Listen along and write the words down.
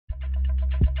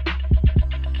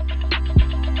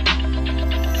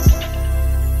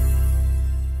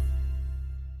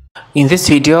In this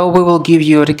video, we will give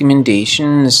you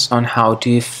recommendations on how to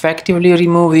effectively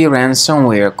remove the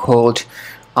ransomware called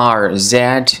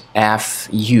Rzfu.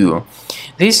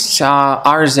 This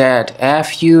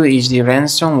Rzfu is the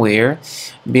ransomware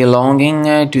belonging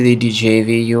to the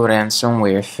DJVU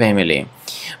ransomware family.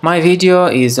 My video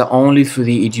is only for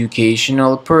the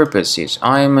educational purposes.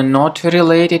 I am not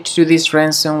related to this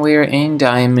ransomware and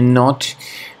I am not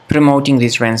promoting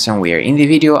this ransomware. In the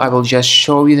video, I will just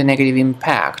show you the negative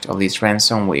impact of this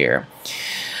ransomware.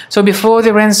 So before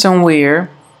the ransomware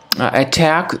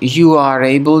attack, you are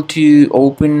able to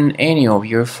open any of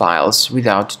your files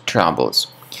without troubles.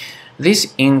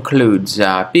 This includes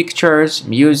pictures,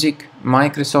 music,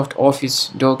 Microsoft Office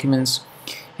documents,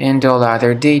 and all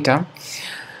other data.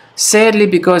 Sadly,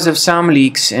 because of some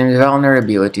leaks and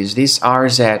vulnerabilities, this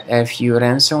Rzfu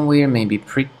ransomware may be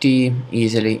pretty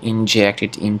easily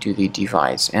injected into the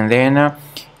device, and then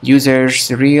users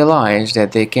realize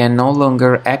that they can no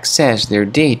longer access their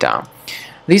data.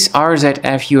 This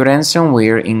Rzfu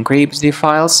ransomware encrypts the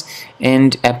files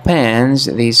and appends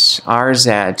this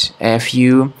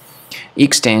Rzfu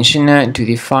extension to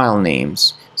the file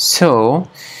names. So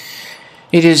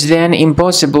it is then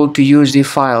impossible to use the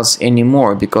files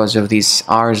anymore because of this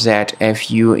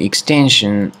Rzfu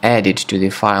extension added to the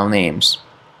file names.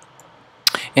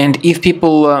 And if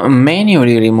people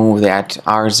manually remove that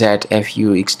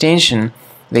Rzfu extension,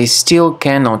 they still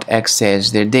cannot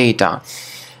access their data.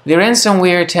 The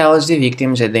ransomware tells the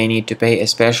victims that they need to pay a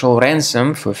special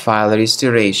ransom for file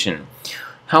restoration.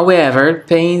 However,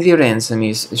 paying the ransom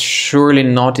is surely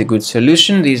not a good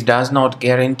solution. This does not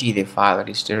guarantee the file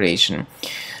restoration.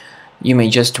 You may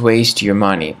just waste your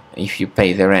money if you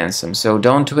pay the ransom. So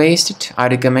don't waste it. I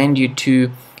recommend you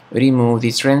to remove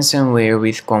this ransomware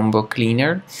with Combo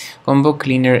Cleaner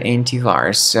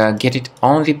Antivirus. Get it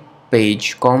on the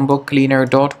page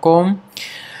combocleaner.com.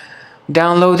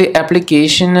 Download the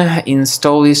application,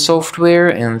 install the software,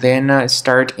 and then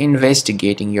start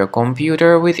investigating your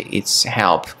computer with its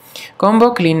help.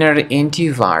 Combo Cleaner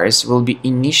Antivirus will be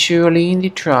initially in the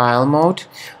trial mode.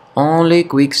 Only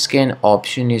quick scan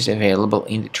option is available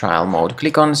in the trial mode.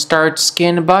 Click on Start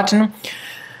Scan button.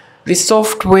 The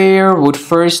software would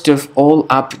first of all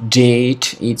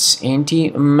update its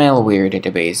anti-malware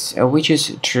database, which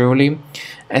is truly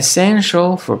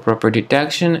essential for proper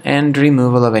detection and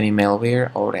removal of any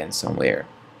malware or ransomware.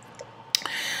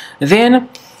 Then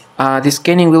the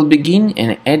scanning will begin,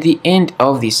 and at the end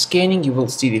of the scanning you will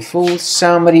see the full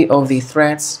summary of the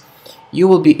threats. You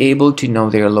will be able to know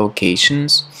their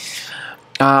locations.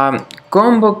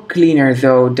 Combo Cleaner,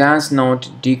 though, does not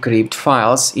decrypt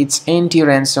files. Its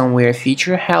anti-ransomware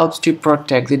feature helps to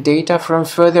protect the data from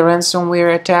further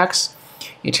ransomware attacks.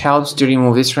 It helps to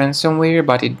remove this ransomware,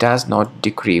 but it does not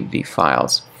decrypt the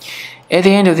files. At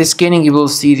the end of the scanning, you will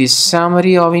see the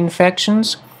summary of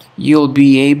infections. You'll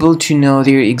be able to know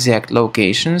their exact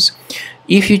locations.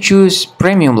 If you choose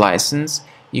premium license,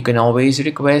 you can always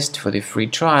request for the free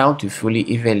trial to fully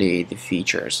evaluate the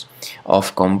features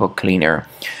of Combo Cleaner.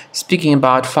 Speaking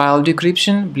about file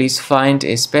decryption, please find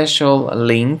a special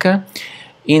link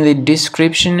in the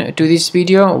description to this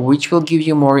video, which will give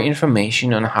you more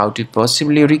information on how to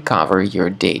possibly recover your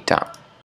data.